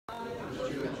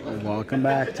Welcome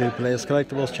back to Playdays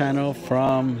Collectibles channel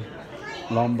from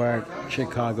Lombard,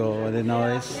 Chicago,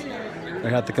 Illinois.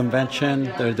 We're at the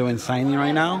convention. They're doing signing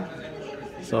right now.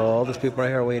 So all these people right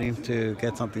here are waiting to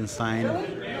get something signed.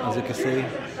 As you can see,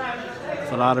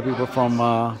 it's a lot of people from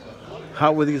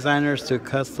Hot Wheels designers to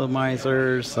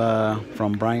customizers,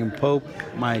 from Brian Pope,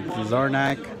 Mike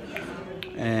Zarnak,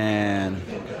 and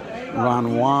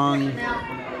Ron Wong,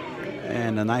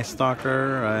 and a Night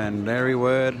Stalker, and Larry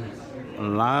Wood. A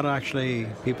lot of actually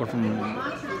people from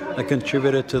that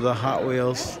contributed to the Hot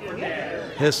Wheels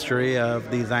history of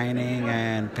designing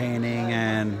and painting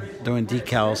and doing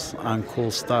decals on cool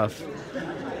stuff.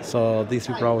 So these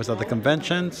people are always at the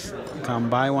conventions. Come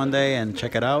by one day and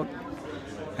check it out.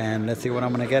 And let's see what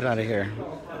I'm gonna get out of here.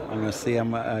 I'm gonna see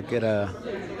I'm gonna get a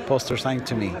poster signed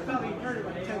to me.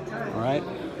 All right.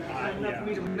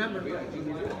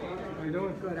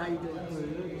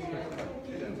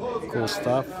 Cool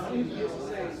stuff.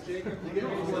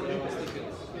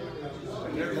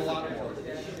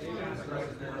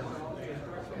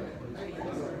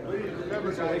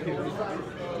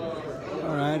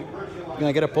 All right.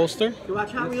 Gonna get a poster? You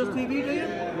watch Hot Wheels TV, do you?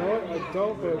 No, I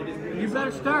don't, but You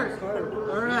better start.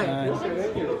 All right. All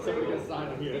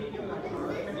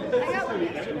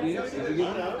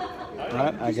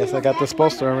right. I guess I got this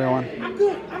poster, everyone. I'm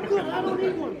good. I'm good. I don't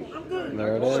need one. I'm good.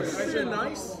 There it is. they're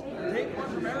nice. Take one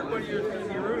from everybody. You're going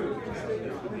to be rude.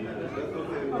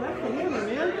 Oh, that's the hammer,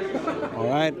 man. All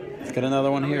right. Let's get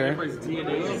another one here.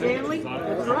 Stanley?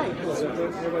 That's right.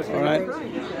 All right.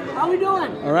 How we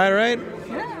doing? All right. All right.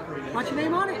 Yeah. What's your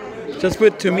name on it? Just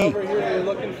put to me. Over here, you're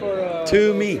looking for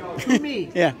To me. To me.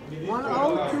 Yeah.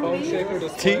 1-0 to me. shaker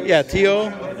display. Yeah. T-O.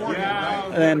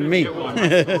 And me. Looking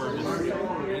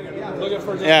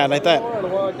for just Yeah, like that. or the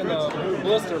one like in the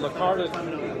blister, the carded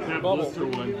bubble. I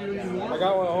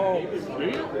got one at home.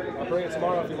 I'll bring it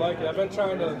tomorrow if you like it. I've been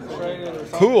trying to trade it or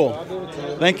something. Cool. I'll give it to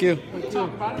you. Thank you.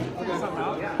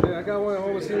 Yeah, I got one at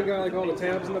home. It's even got like all the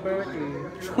tabs in the back.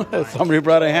 And Somebody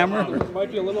brought a hammer.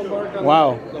 might be a little mark on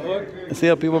Wow. the hook. See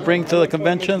how people bring to the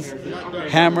conventions?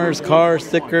 Hammers, cars,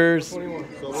 stickers,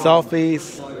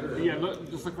 selfies. Yeah,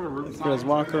 just look for a room. There's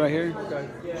Walker right here. Are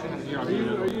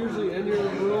you usually in your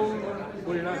room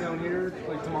when you're not down here,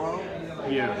 like tomorrow?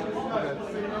 Yeah.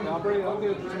 Okay. I'll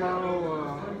get it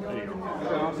tomorrow.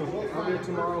 Yeah, awesome. I'll get it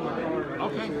tomorrow in my car.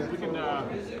 Okay, we can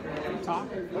talk.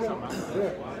 Yeah, sure I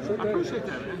thing. appreciate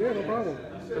that, man. Yeah, no problem.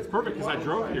 That's perfect because I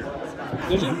drove here.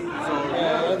 Did you?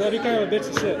 Yeah, that'd be kind of a bitch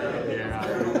of shit.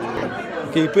 Yeah.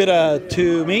 Can you put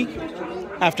to me?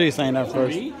 After you sign up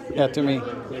first. me? Yeah, to me.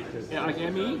 Yeah, like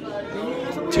ME?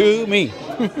 To me.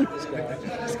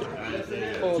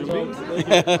 Oh, To me?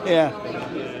 Yeah.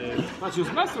 Not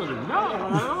just messing with him.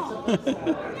 No.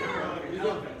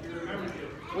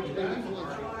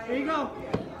 Here you go.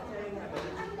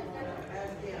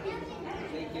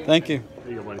 Thank you.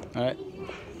 There you go, buddy. All right.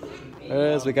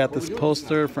 There it is. We got this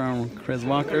poster from Chris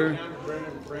Walker.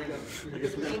 I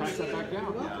guess we can price that back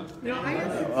down. You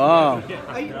know, Oh,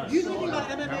 you thinking about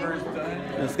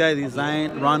MMA? this guy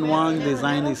designed, Ron Wong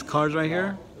designed these cars right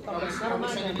here.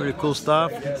 Pretty cool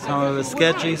stuff. Some of his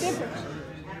sketches.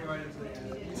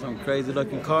 Some crazy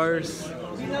looking cars.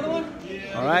 Another one?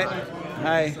 All right.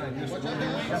 Hi.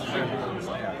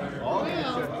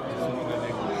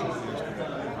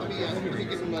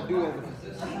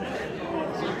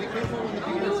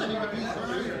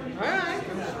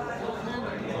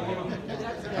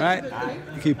 All right.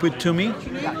 Can you put to me?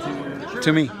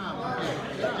 To me.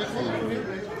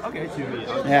 Okay, to me.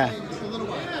 Yeah.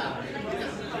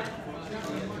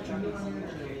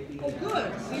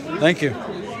 Thank you.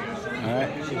 All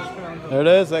right. There it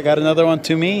is. I got another one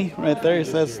to me right there. It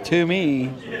says to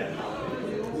me.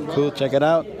 Cool. Check it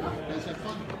out.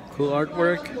 Cool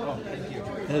artwork.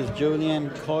 This is Julian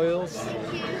Coils.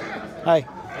 Hi.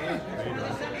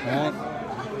 All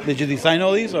right. Did you design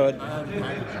all these or?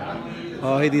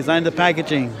 Oh, he designed the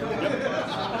packaging.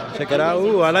 Check it out.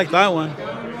 Ooh, I like that one.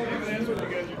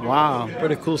 Wow,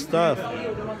 pretty cool stuff.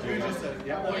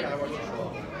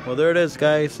 Well, there it is,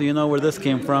 guys. So you know where this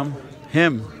came from.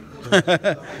 Him.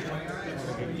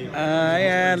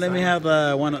 Yeah, let me have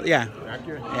one. Yeah.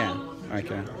 Yeah.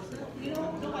 Okay.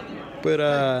 But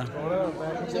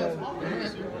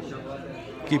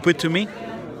can you put to me?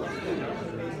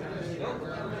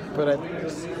 Put it.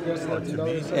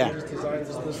 Yeah.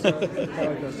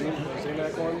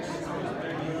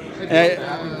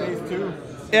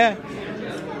 Yeah.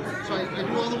 So I do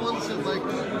all the ones that like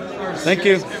are Thank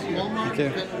you. Walmart. Thank you.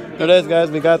 There it is,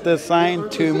 guys. We got this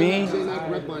signed to me.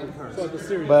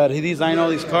 But he designed all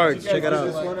these cards. Check it out.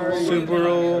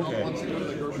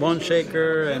 Subaru, Bone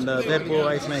Shaker, and Deadpool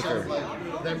Ice Maker.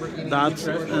 Lamborghini.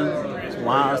 Datsun.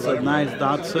 Wow, it's a nice They're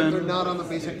Datsun. not on the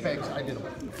basic pegs. I did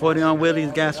them. 40 on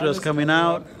wheelies gas is coming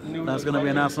out. That's going to be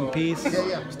an awesome piece.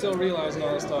 Yeah. Still realizing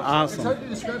all this stuff. It's Awesome. hard to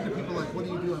describe to people, like, what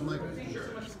do you do? I'm like,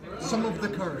 some of the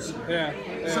cars. Yeah.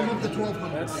 Some of the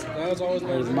 1200s. That was always my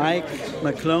There's Mike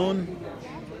McClone.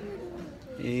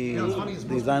 He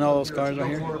designed all those cars right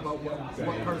here. More about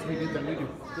what cars we did than we do.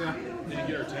 Yeah. Did you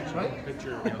get our attention? Right?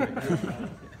 Picture.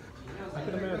 I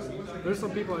can imagine. There's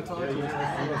some people I talk to about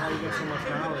how you get so much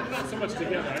knowledge. Not so much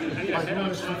together. I didn't have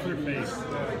much for your face.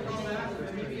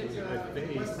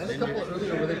 And a couple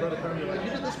earlier where they brought a car and they're like,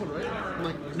 you did this one, right? I'm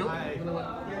like, nope. And I went,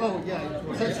 oh, yeah,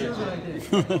 it says here that I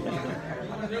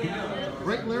did.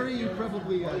 Right, Larry? You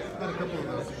probably had a couple of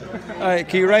those. All right,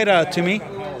 can you write to me?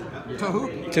 To who?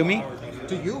 To me?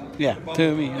 To you? Yeah,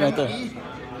 to me, right there. E?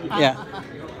 Yeah.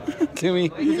 To me.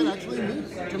 Is it actually me?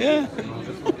 To me? Yeah.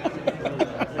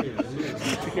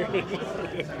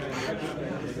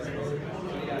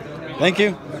 Thank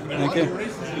you. Thank you.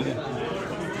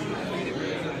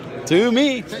 To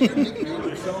me.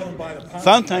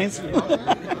 Sometimes.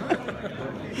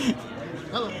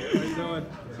 Hello. How you doing?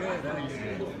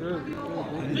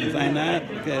 Designed that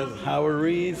because Howard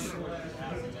Reese,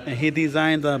 and he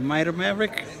designed the Mitre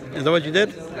Maverick. Is that what you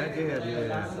did? I did,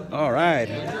 yeah. All right.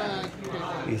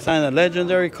 He signed a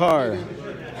legendary car.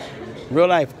 Real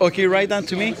life. Okay, write down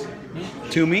to me.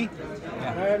 To me. I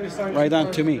have you sign Write down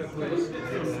to me.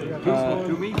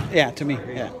 To me? Yeah, to me.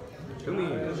 Yeah. To me.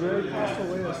 Is there a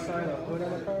possible way to sign a hood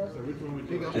on the car?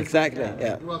 Exactly.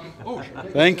 Yeah. Oh,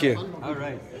 Thank you. All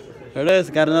right. There it is.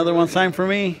 Got another one signed for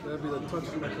me. That'd be the touch.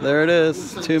 There it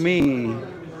is. To me.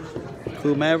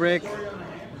 Cool Maverick.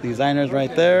 Designer's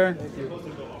right there.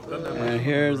 And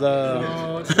here's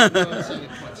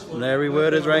Larry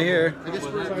Wood is right here.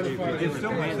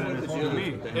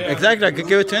 Exactly. I could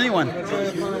give it to anyone.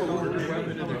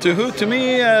 To who? To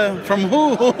me? From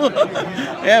who?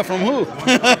 Yeah, from who?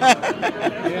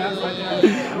 Yeah,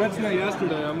 I mentioned that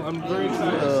yesterday. I'm very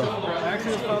excited. I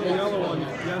actually just found the yellow one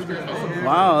yesterday.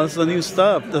 Wow, this is the new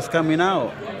stuff that's coming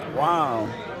out. Wow.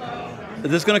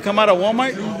 Is this going to come out at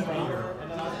Walmart?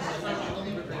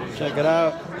 Check it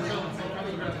out.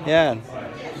 Yeah.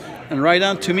 And write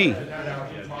down to me.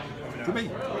 To me.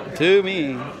 To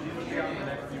me.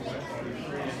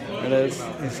 There it is.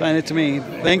 He signed it to me.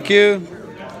 Thank you.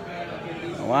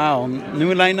 Wow.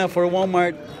 New lineup for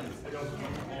Walmart.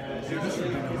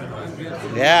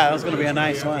 Yeah, that's going to be a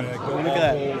nice one. Look at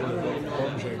that.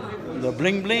 The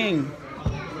bling bling.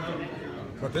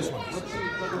 But this one,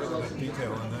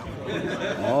 detail on that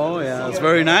one. Oh, yeah. It's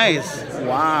very nice.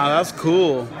 Wow, that's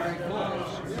cool.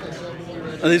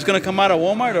 Are these going to come out of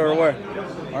Walmart or where?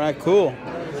 All right, cool.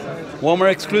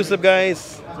 Walmart exclusive,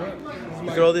 guys.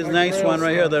 Look at all these nice one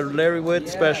right here, the Larry Wood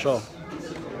special.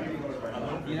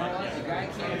 You know what? The guy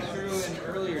came through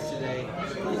earlier today.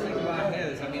 Cool thing about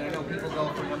his, I mean, I know people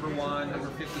go for number 1, number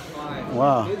 55.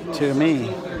 Wow, to me.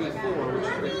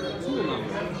 1634, which is the tool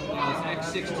number. It's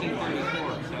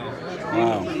X1634. So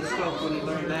Wow. he was pretty stoked when he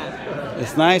learned that.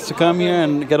 It's nice to come here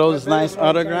and get all these nice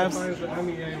autographs.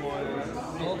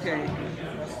 Okay.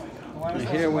 And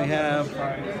here we have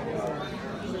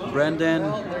Brendan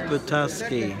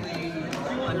Butowski.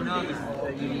 Another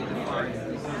that you need to find.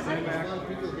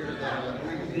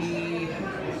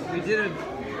 We did a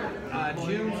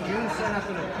June set up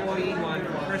an employee one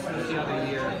for Christmas the other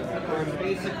year. Where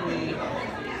basically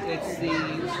it's the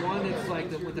one that's like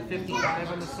with the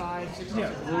 55 on the side,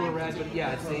 blue or red, but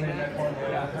yeah, it's the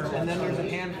yeah. And then there's a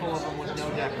handful of them with no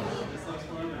decals.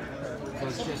 So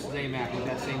it's just Zaymac with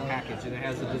that same package, and it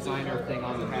has the designer thing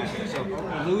on the package. So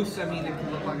loose, I mean, it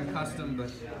can look like a custom,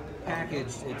 but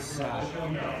packaged, it's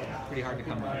pretty hard to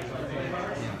come by.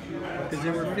 Yeah. Because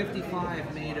there were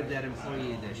 55 made of that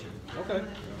employee edition. Okay.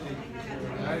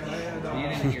 I had, You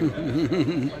didn't hear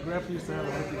that. my grandpa used to have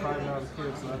a 55 when I was a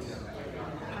kid, so that's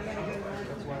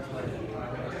why it's like.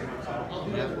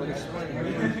 That would explain it.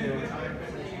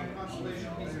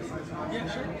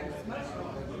 Yeah, sure.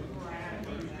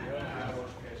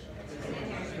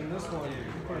 And this one,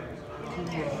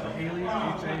 Haley,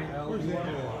 H-A-L-E.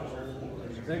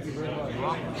 Thank you very much.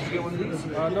 Did you get one of these?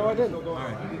 No, I didn't. All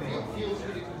right.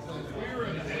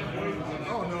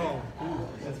 Oh, no.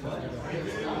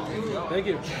 Thank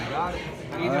you. Got it.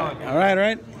 How you doing? All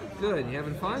right. Good. You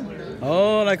having fun?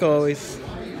 Oh, like always.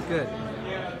 Good.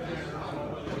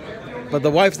 But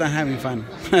the wife's not having fun.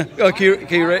 Oh, can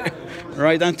you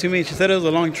write down to me? She said it was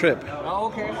a long trip. Oh,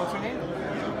 okay. What's her name?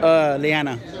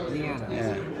 Liana. Leanna.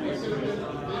 Yeah.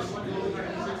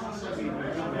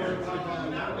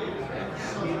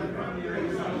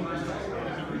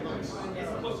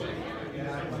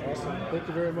 Thank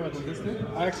Thank you very much.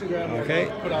 I actually grabbed one Okay.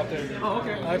 to put out there. Oh,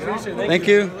 okay. I appreciate it. Thank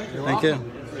you. Thank you.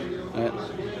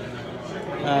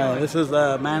 All right. This is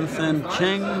Manson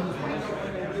Cheng.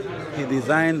 He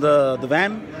designed the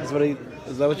van. Is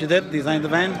that what you did? Designed the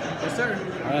van? Yes, sir.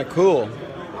 All right, cool.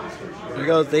 Here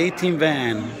goes the 18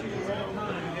 van.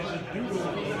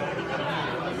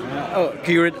 Oh,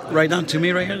 can you write down to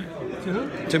me right here? To who?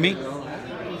 To me?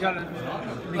 You got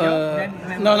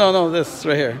it. No, this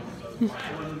right here.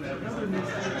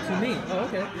 To me. Oh,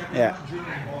 okay. Yeah.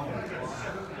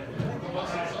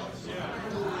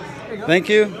 Thank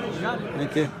you.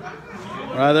 Thank you.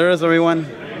 All right, there is everyone.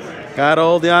 Got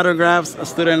all the autographs. I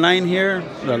stood in line here.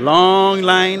 The long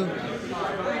line.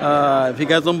 If you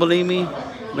guys don't believe me,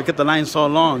 look at the line so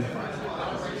long.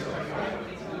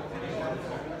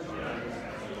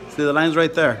 See the line's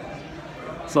right there.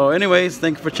 So anyways,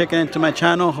 thank you for checking into my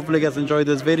channel. Hopefully you guys enjoyed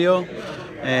this video.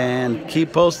 And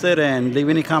keep posted and leave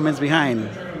any comments behind.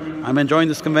 I'm enjoying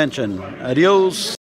this convention. Adios.